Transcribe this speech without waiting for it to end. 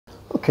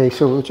Okay,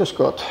 so we just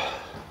got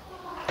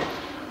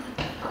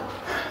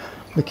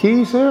the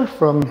keys there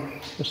from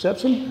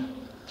reception.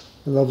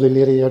 The lovely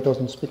lady here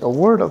doesn't speak a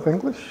word of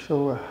English,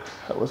 so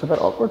that was a bit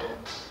awkward.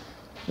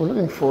 We're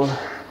looking for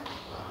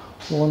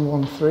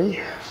 113.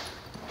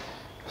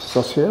 This is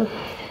us here.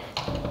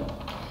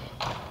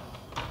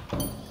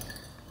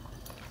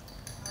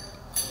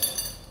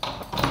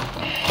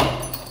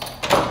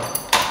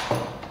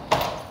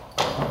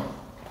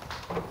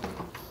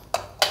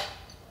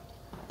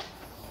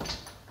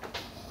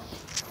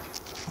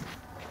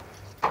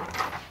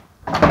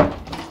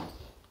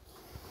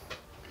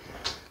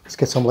 Let's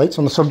get some lights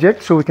on the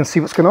subject so we can see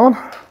what's going on.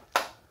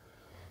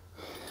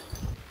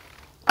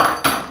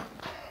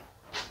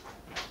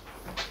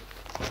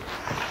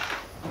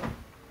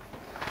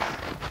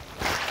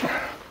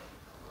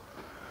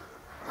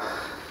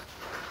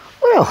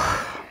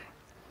 Well,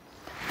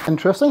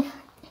 interesting.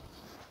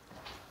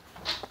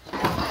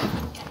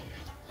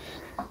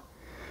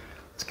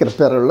 Let's get a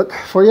better look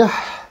for you.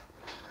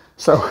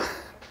 So,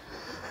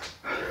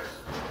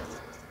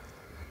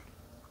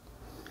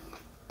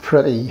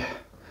 pretty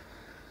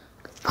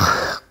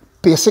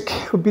basic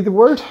would be the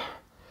word.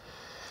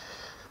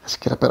 Let's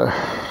get a better.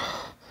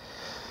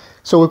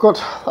 So we've got,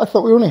 I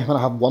thought we were only going to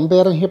have one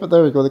bed in here, but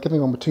there we go, they give me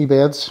one with two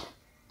beds.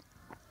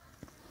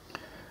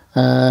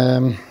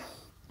 At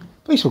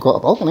least we've got a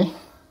balcony.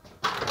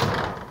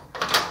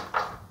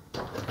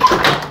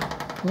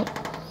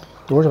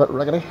 Door's a bit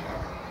rickety.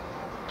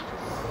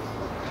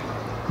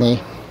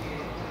 Nee.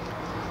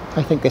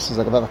 I think this is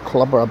like a bit of a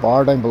club or a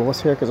bar down below us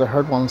here, because I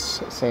heard one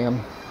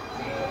saying,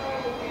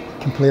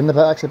 complaining a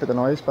bit actually about the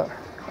noise, but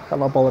that'll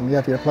not bother me.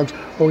 I have earplugs.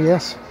 Oh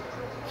yes.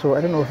 So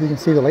I don't know if you can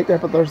see the light there,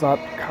 but there's that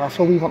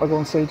castle we want to go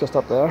and see just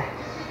up there.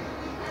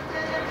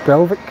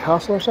 Velvet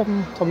Castle or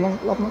something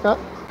like that.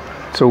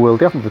 So we'll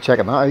definitely be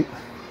checking that out.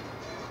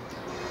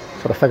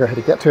 Sort of figure how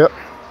to get to it.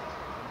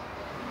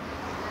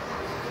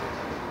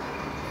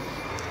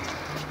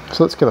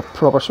 So let's give a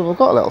proper, so we've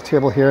got a little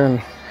table here and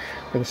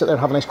we can sit there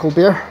and have a nice cold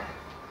beer.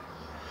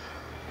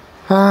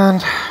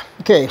 And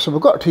okay, so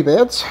we've got our two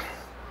beds.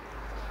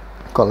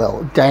 Got a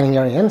little dining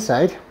area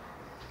inside.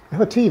 We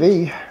have a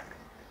TV.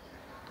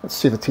 Let's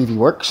see if the TV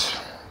works.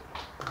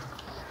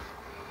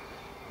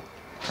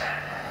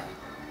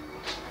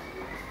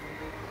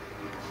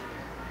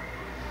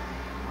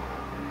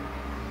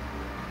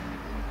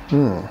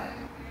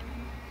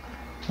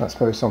 That's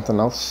maybe something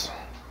else.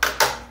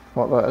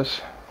 What that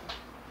is.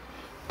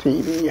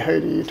 TV, how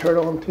do you turn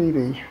on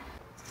TV?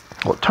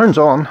 Well, it turns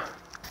on.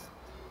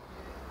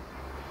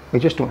 We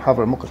just don't have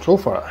a remote control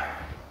for it.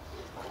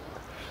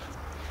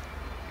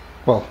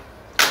 Well,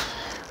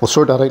 we'll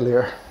sort that out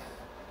later.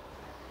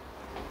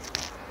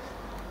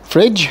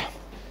 Fridge.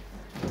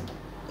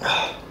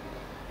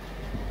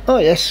 Oh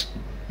yes.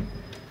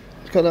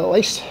 It's got a little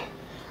ice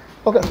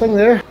bucket thing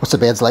there. What's the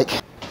bed's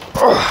like?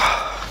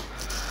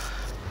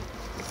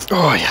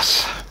 Oh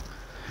yes.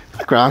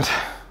 Grand.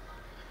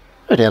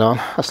 They're dead on.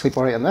 I sleep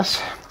alright in this.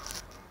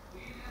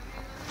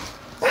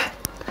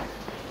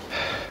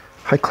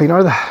 How clean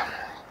are they?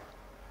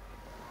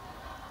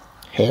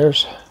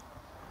 Hairs.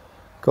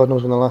 God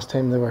knows when the last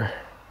time they were.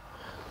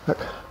 Look.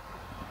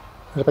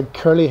 There's a big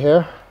curly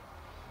hair.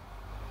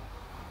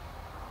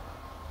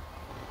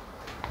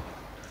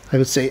 I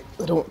would say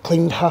they don't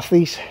clean half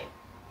these.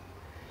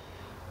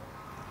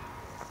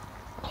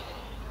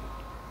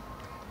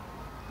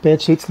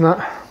 Bed sheets and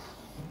that.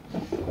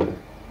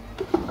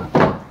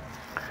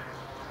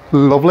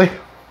 Lovely.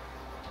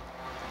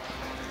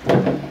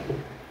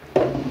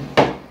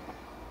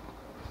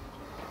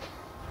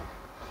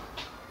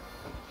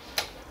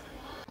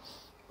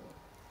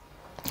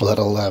 A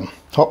little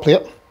hot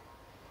plate.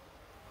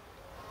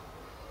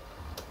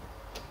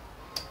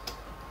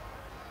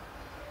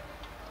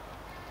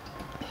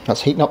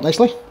 That's heating up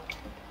nicely.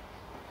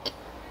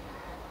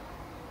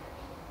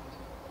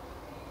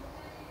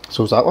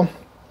 So's that one.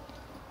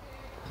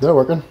 They're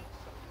working.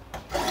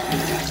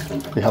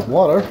 We have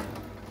water.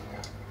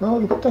 Oh,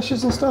 we've got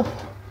dishes and stuff.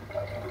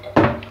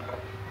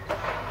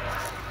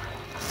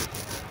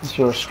 It's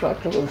your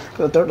scrap, got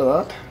the dirt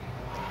of that.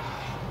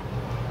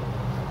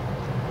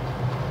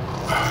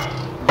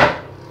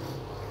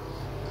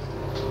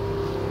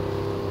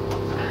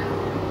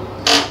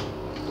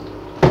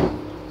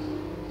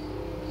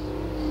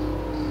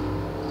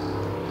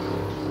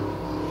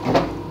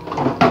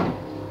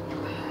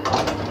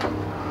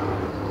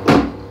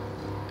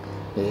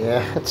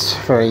 Yeah, it's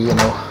very, you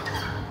know,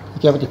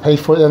 you get what you pay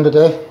for at the end of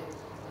the day.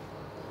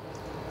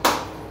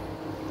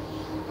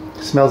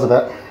 It smells a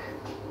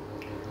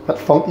bit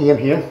funky in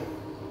here.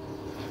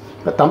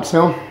 A bit damp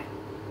smell.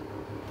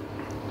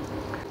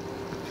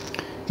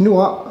 You know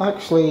what,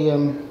 actually,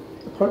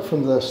 apart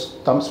from the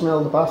damp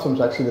smell, the bathroom's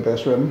actually the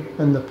best room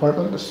in the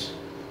apartment.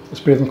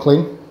 It's breathing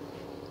clean.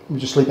 We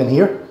just sleep in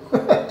here.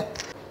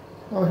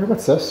 Oh, here,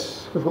 what's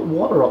this? We've got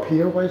water up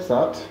here, why is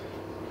that?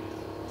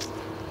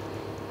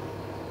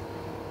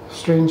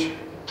 Strange.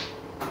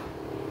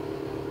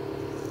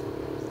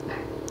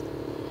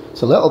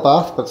 It's a little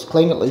bath, but it's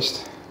clean at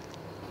least.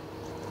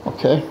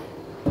 Okay.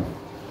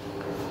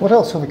 What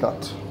else have we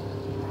got?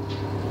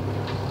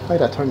 How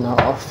did I turn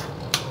that off?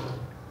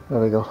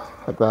 There we go,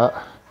 like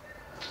that.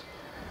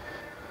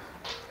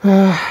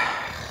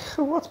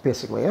 So that's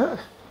basically it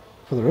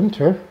for the room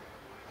tour.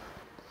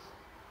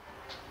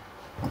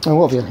 And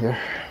what have we in here?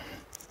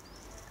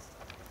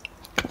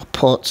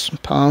 Pots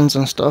and pans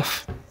and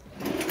stuff.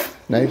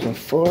 Knives and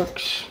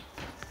forks.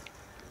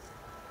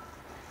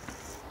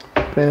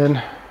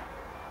 Then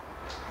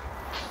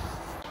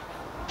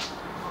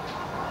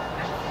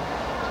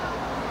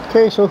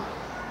okay, so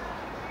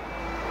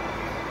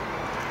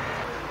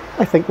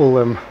I think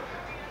we'll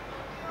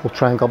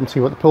try and go up and see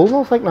what the pool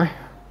will look like now.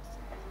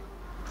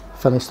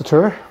 Finish the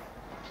tour.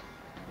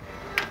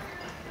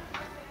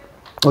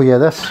 Oh yeah,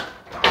 this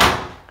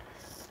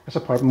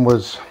apartment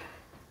was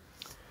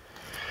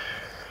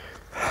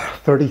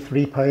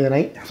 £33 a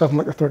night, something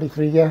like a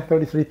 33, yeah,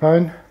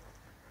 £33.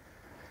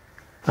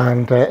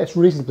 And it's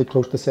reasonably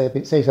close to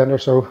city centre,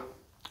 so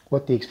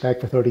what do you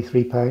expect for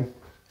 £33?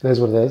 It is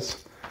what it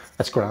is.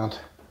 It's grand.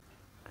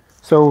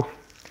 So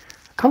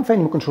I can't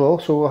find remote control,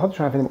 so I'll have to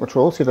try and find remote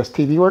control, see if this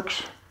TV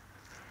works.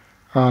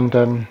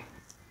 And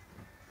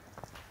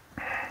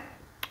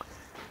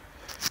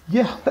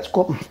yeah, let's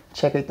go up and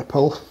check out the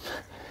pool.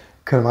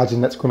 Can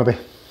imagine it's going to be,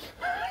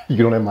 you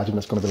can only imagine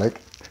what it's going to be like.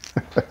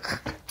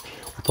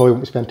 We probably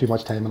won't spend too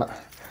much time on it,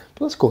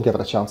 but let's go and give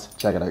it a chance,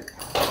 check it out.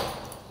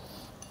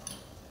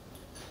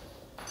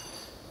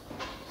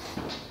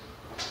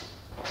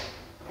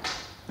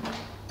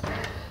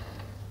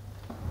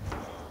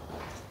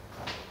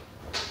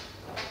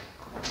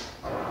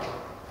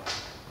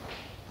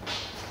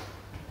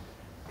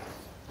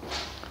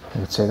 I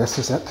would say this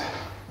is it.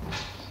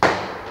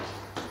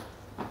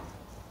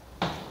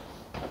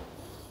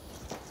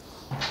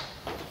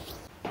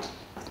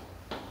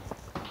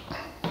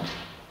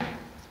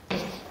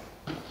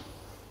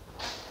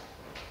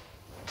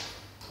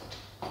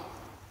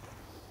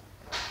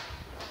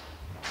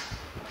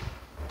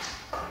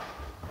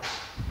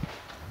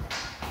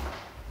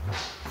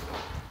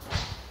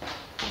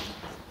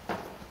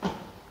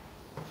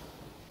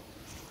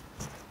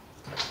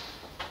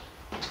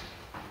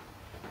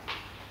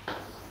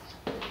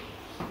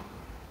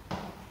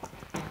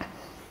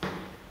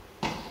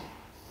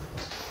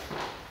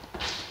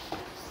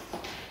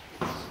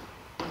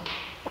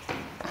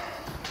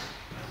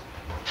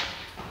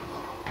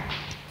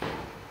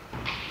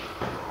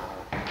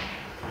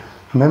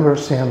 I remember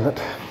saying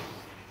that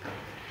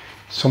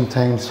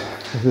sometimes,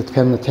 depending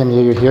on the time of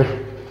year you're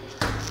here,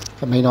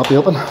 it may not be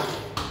open,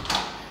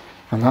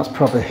 and this is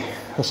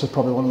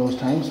probably one of those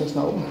times it's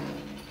not open,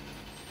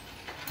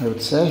 I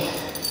would say.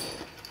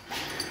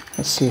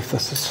 Let's see if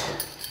this is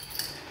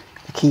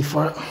the key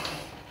for it.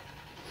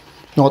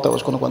 Not that I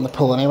was going to go in the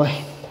pool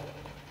anyway,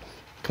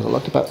 because it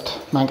looked a bit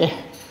manky.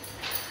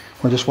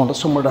 We just wanted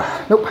somewhere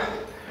to, nope,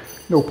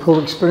 no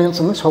pool experience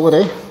on this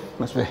holiday,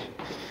 unless we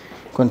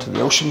go into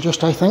the ocean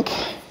just, I think.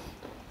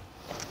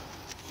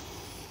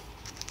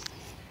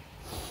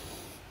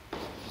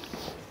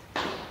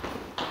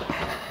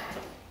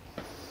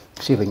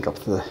 See if we can get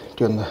up to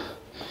doing the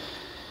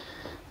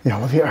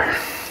elevator.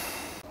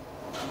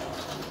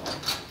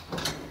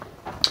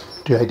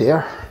 Do I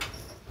dare?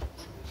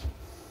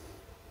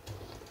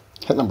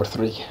 Hit number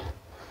 3.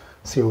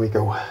 See where we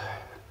go. I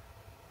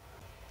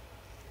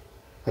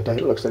doubt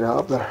it looks like that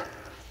up there.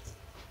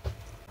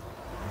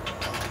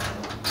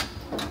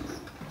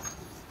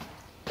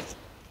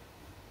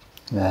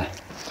 Nah,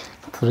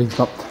 3's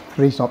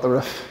not the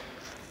roof.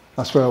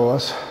 That's where I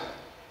was.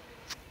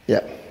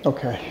 Yeah,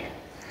 okay.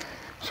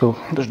 So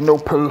there's no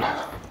pool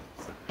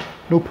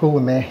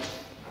with me.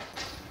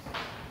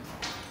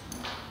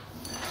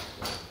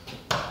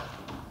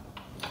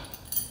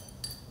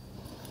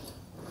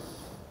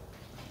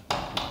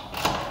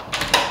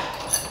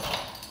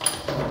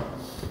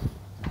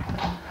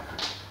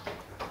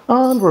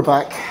 And we're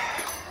back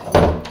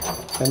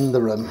in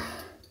the room.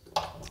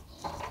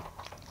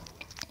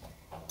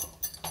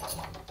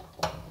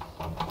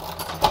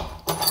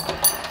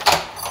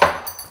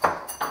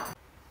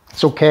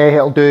 It's okay,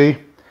 it'll do.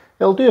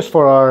 It'll do us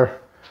for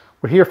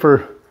we're here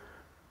for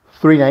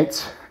 3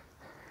 nights.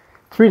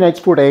 3 nights,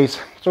 4 days.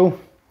 So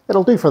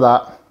it'll do for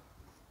that.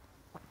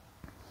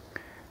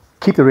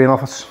 Keep the rain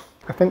off us.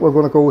 I think we're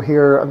going to go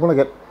here. I'm going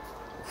to get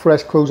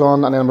fresh clothes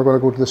on, and then we're going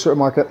to go to the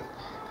supermarket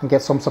and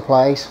get some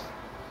supplies.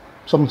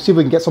 See if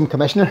we can get some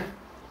commissioner.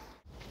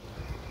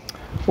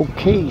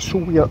 Okay, so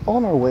we are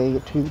on our way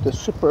to the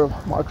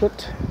supermarket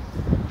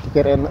to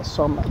get in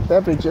some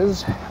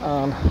beverages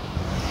and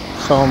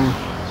some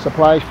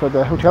supplies for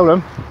the hotel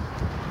room.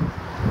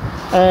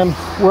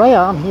 Where I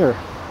am here,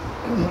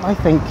 I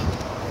think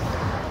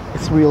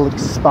it's a real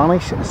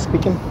Spanish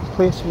speaking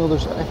place. You know,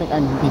 I think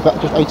I'm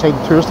just outside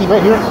the touristy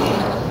bit here.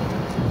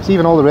 So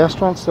even all the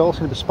restaurants, they all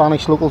seem to be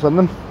Spanish locals in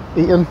them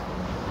eating.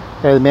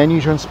 The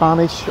menus are in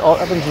Spanish,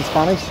 everything's in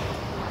Spanish.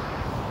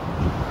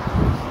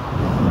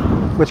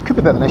 Which could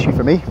be a bit of an issue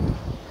for me.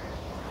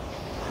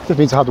 Just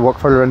means I have to walk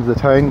further into the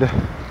town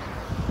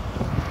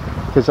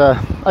because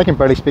I can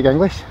barely speak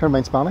English, never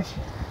mind Spanish.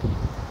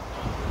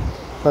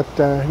 But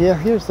yeah,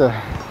 here's the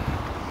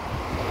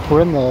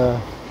We're in the...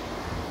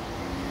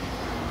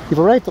 You've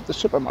arrived at the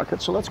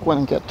supermarket, so let's go in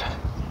and get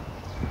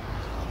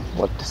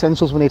what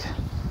essentials we need.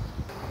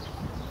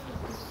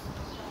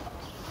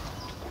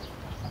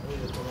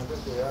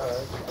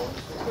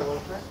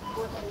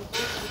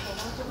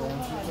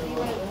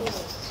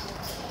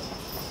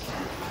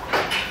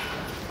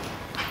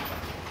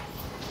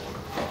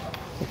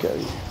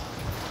 Okay.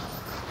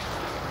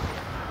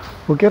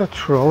 We'll get a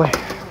trolley.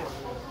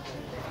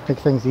 Make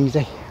things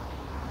easy.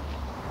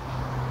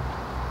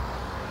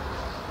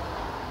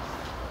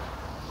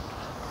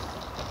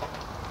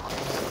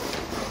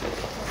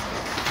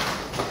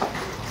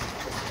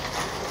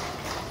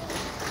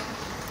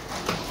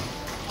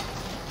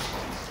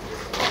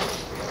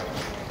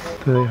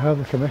 Do they have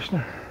the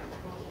commissioner?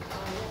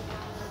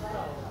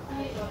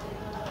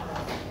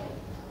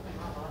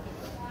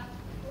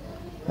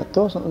 It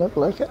doesn't look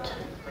like it.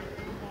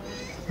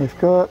 We've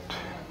got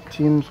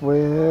James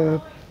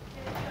Webb.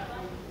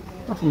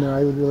 Nothing there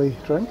I would really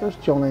drink. There's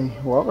Johnny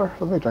Walker.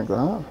 Let me drink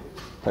that.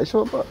 Price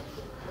of it, but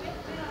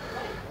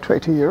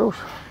 €22.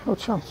 No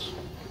chance.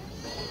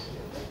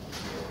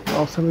 What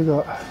else have we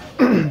got?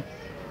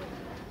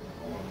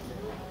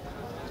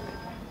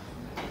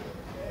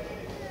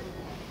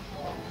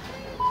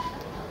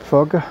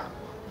 Fog.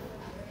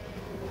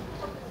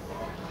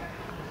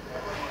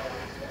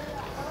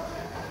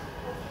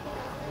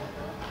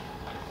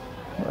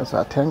 What is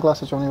that? 10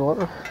 glasses of Johnny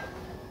Walker.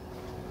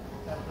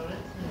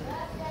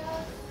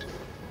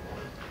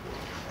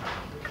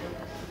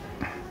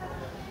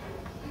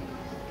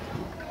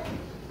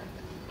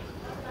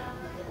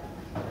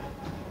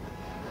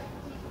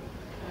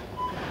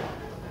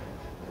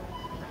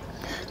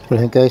 What do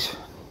you think, guys?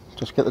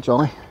 Just get the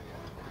Johnny.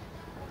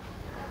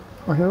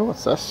 Oh, here,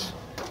 what's this?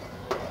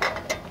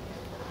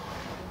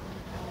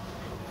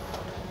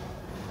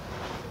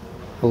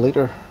 A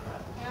litre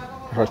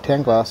or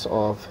 10 glass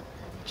of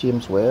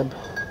James Webb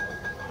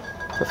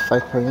for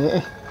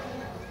 £5.80.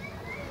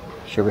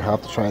 Sure, we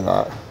have to try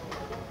that.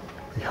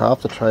 We have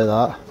to try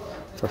that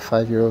for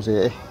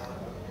 €5.80.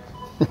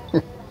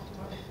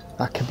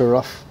 That could be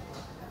rough.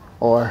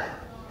 Or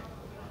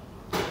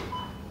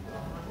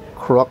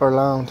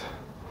Crockerland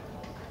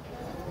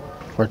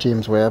or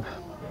James Webb.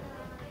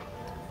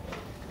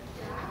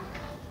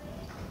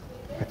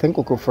 I think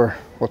we'll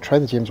try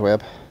the James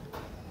Webb.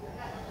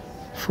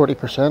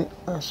 40%.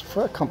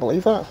 I can't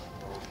believe that.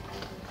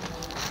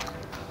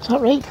 Is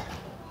that right?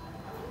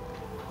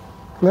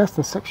 Less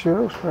than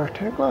 €6 for our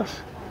 10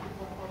 glass.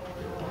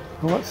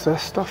 What's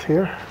this stuff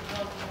here?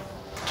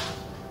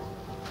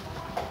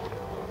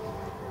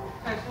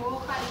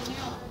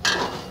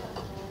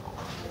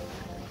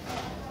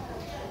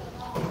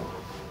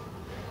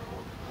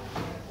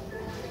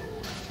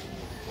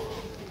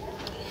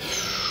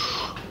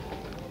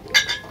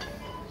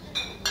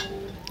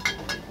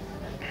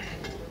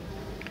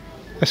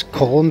 This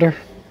colander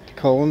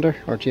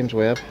or James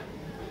Webb.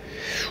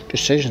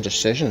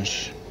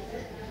 Decisions.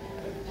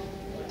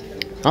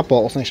 That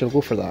bottle's nice, I'll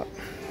go for that.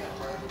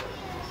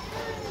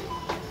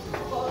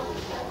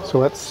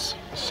 So it's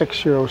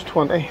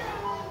 €6.20.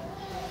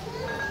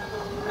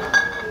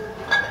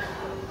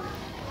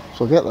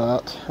 So we'll get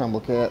that, and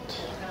we'll get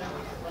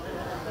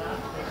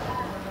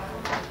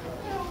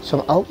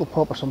some alcohol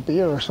pop or some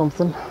beer or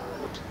something.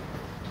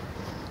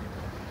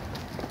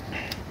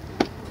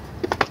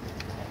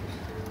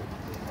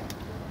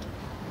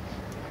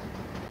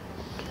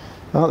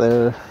 Not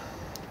there.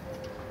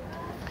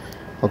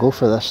 I'll go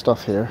for this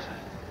stuff here.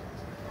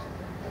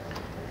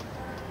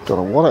 Don't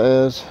know what it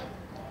is.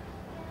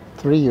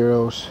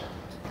 €3.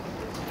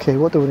 Okay,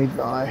 what do we need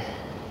now?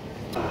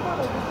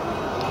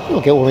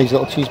 We'll get one of these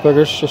little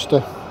cheeseburgers just to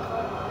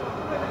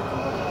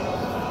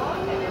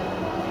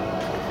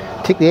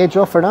take the edge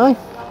off for now.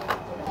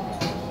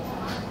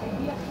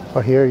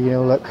 Or here, you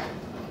know, look,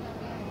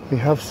 we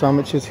have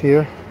sandwiches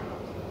here.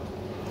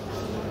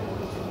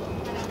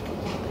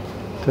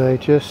 Do I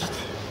just...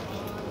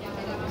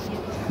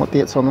 What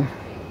date's on them?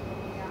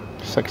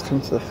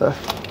 16th to the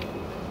 5th.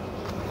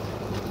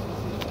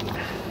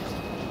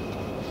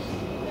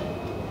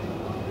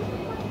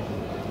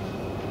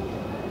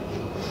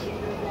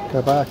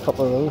 Go buy a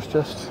couple of those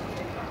just.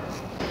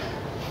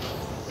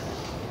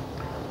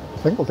 I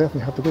think we'll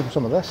definitely have to go for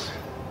some of this.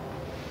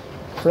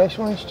 Fresh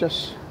ones,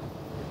 just.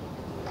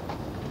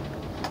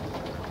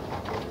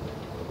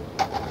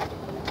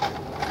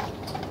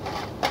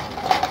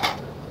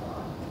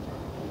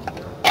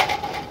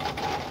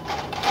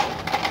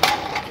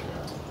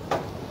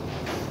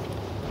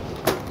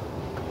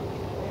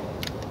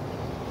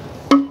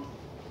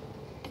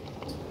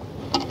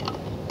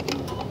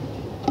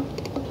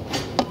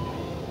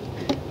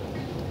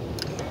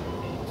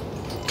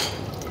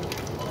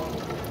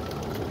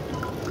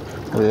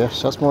 Oh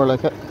yes, that's more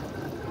like it.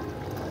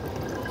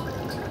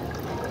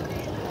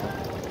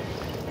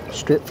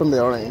 Straight from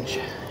the orange.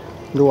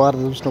 No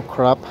additives, no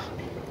crap.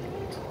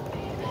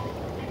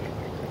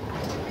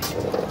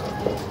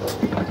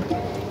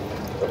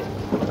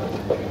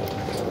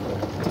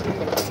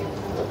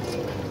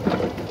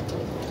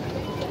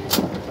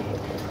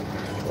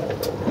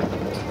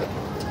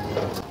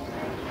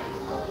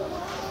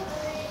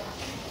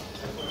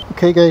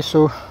 Okay guys,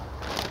 so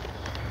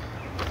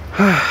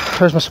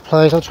here's my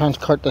supplies. I'll try and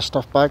cart this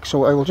stuff back,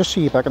 so I will just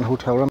see you back in the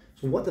hotel room.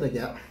 So what did I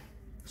get?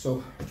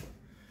 So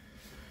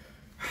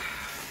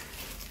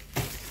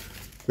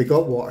we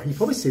got water. You've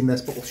probably seen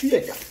this, but we'll show you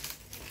again.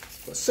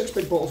 Got 6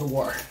 big bottles of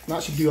water, and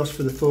that should do us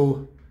for the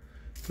full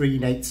 3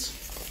 nights.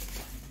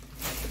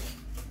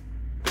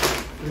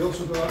 We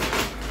also got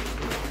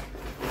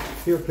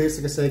here plates,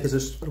 like I say,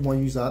 because I don't want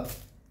to use that.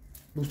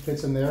 Those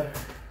plates in there.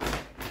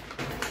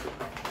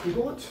 We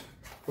got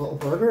a little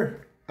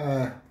burger.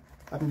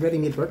 I've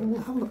ready-made burger.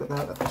 We'll have a look at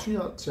that. I'll show you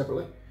that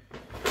separately.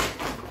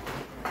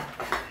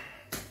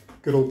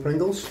 Good old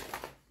Pringles.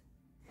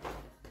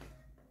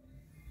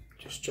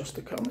 Just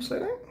the camera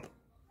sliding.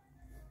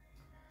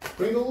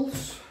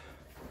 Pringles.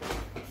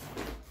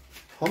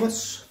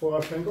 Hummus for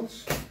our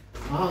Pringles.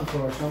 And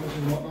for our sandwiches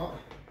and whatnot.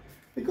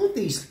 We got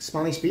these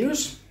Spanish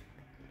beers.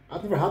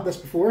 I've never had this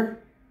before.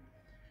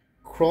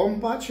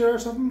 Krombacher or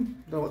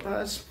something. Don't know what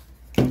that is.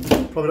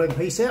 Probably not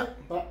how you say it,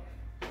 but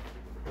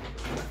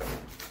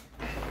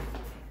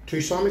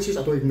 2 sandwiches.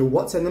 I don't even know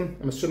what's in them.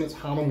 I'm assuming it's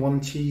ham and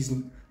 1 cheese,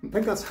 and I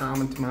think that's ham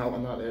and tomato,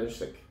 and that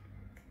is like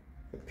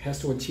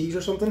pesto and cheese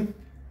or something.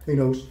 Who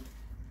knows?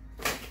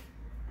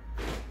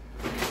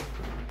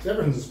 So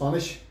everything's in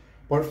Spanish.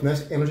 Apart from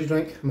this energy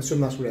drink, I'm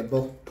assuming that's Red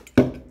Bull.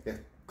 Yeah,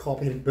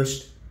 coffee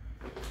boost.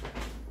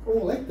 Oh,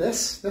 I like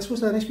this. This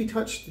was a nice wee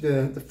touch.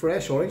 The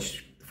fresh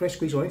orange, the fresh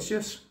squeezed orange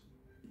juice.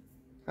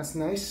 That's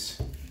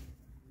nice.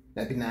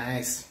 That'd be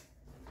nice.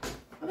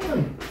 And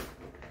then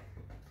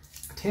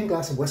a 10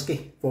 glass of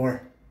whiskey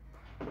for,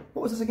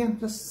 what was this again?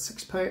 Just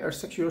 £6 or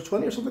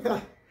 €6.20 or something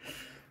like that.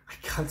 I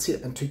can't see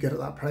it being too good at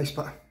that price,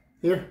 but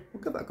here,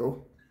 we'll give it a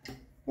go.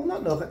 We'll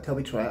not knock it till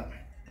we try it.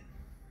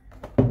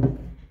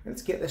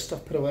 Let's get this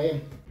stuff put away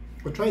and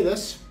we'll try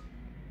this,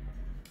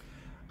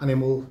 and then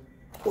we'll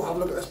go have a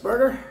look at this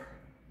burger.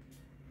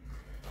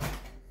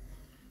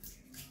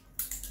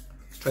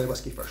 Let's try the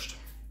whiskey first.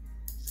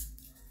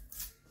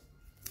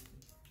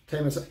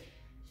 Time is it?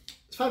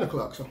 It's 5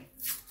 o'clock, so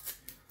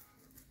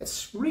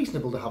it's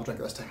reasonable to have a drink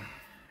at this time.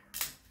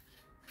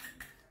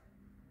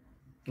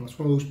 And it's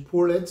one of those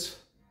pour lids.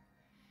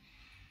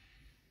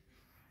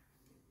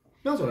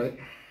 Smells alright.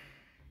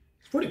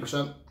 It's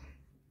 40%.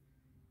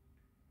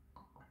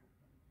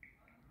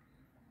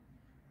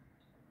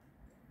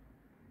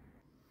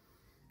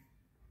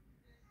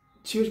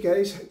 Cheers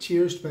guys,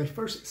 cheers to my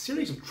first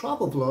series of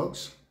travel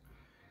vlogs.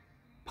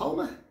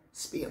 Palma,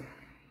 Spain.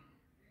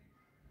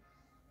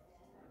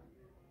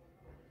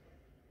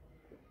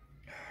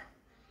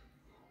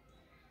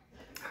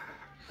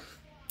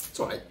 It's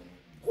alright.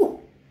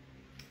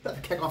 Bit of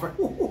a kick off her.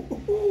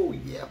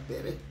 Yeah,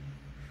 baby.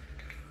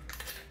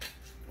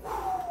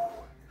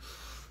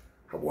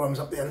 It warms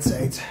up the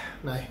insides.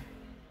 Now,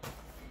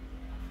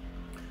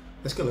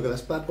 let's go look at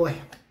this bad boy.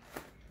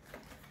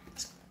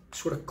 It's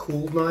sort of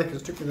cold now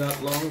because it took me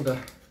that long to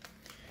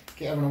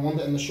get everything I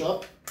wanted in the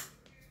shop.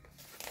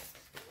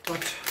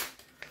 But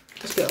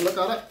let's get a look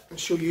at it and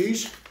show you,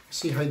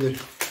 see how the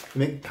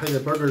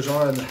burgers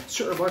are in the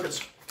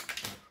supermarkets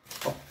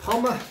of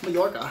Palma,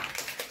 Mallorca.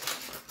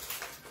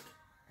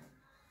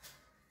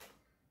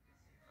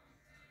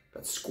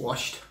 That's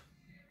squashed.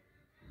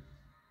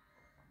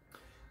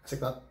 It's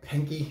like that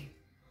pinky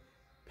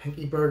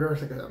burger.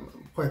 It's like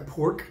a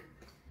pork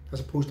as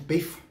opposed to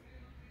beef.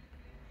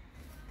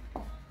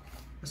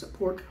 Is it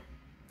pork?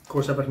 Of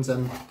course, everything's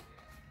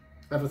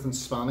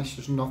Spanish.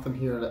 There's nothing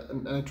here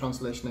in any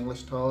translation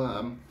English at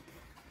all.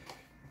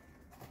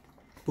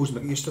 Supposed to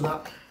get used to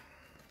that.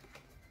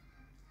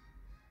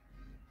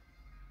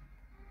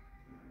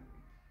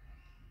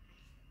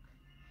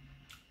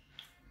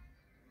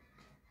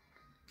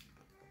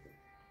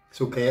 It's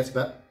okay, it's a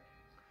bit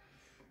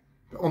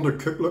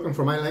undercooked looking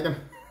for my liking.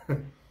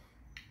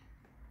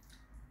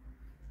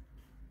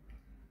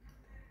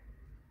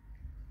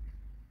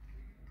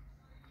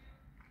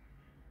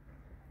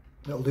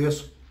 That'll do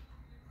us.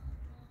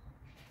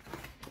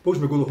 Suppose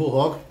we go the whole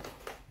hog.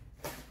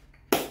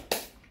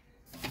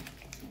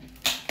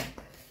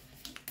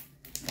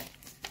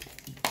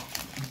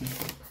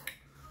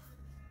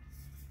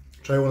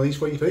 Try one of these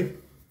for you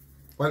too,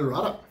 while we're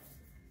at it.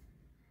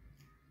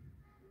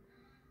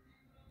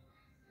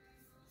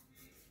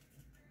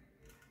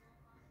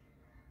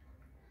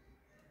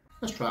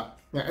 Let's try it.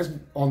 Yeah, it's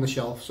on the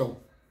shelf, so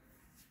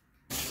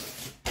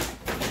it's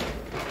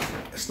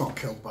not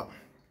killed, but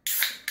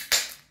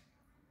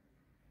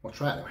we'll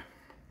try it anyway.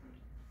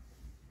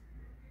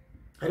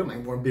 I don't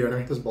mind warm beer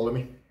anyway, it doesn't bother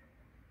me.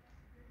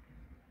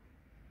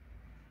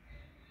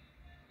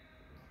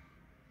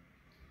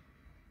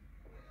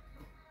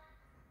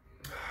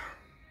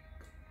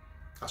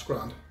 That's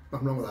grand,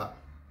 nothing wrong with that.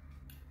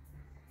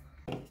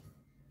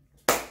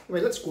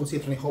 Anyway, let's go and see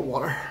if there's any hot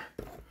water.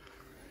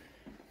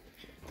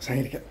 So I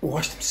need to get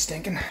washed, I'm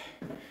stinking.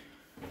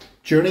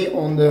 Journey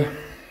on the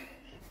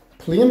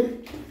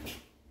plane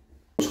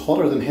was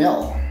hotter than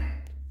hell.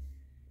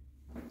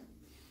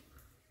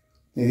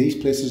 Now, these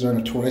places are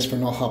notorious for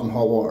not having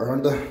hot water,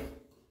 aren't they?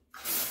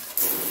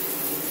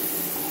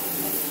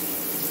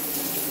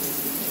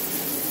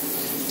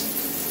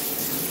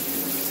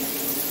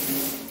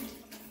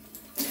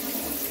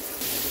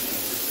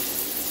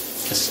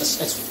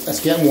 it's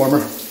getting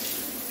warmer,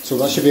 so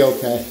that should be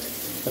okay.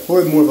 It's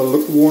probably more of a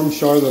lukewarm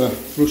shower than a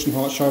roasting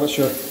hot shower, but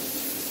sure,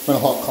 when a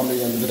hot come to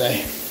the end of the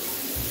day.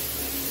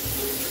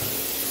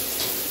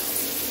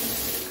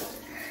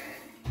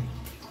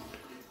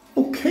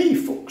 Okay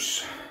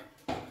folks,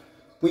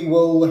 we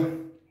will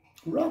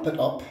wrap it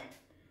up.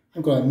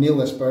 I'm going to nail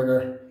this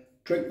burger,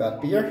 drink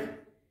that beer,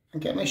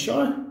 and get my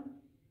shower.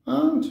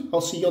 And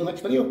I'll see you on the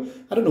next video.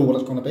 I don't know what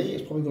it's going to be.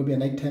 It's probably going to be a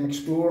nighttime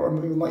explore, or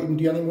maybe we might even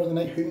do any more than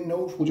night. Who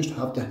knows? We'll just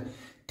have to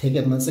take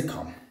it as they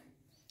come.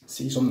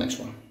 See you on the next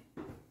one.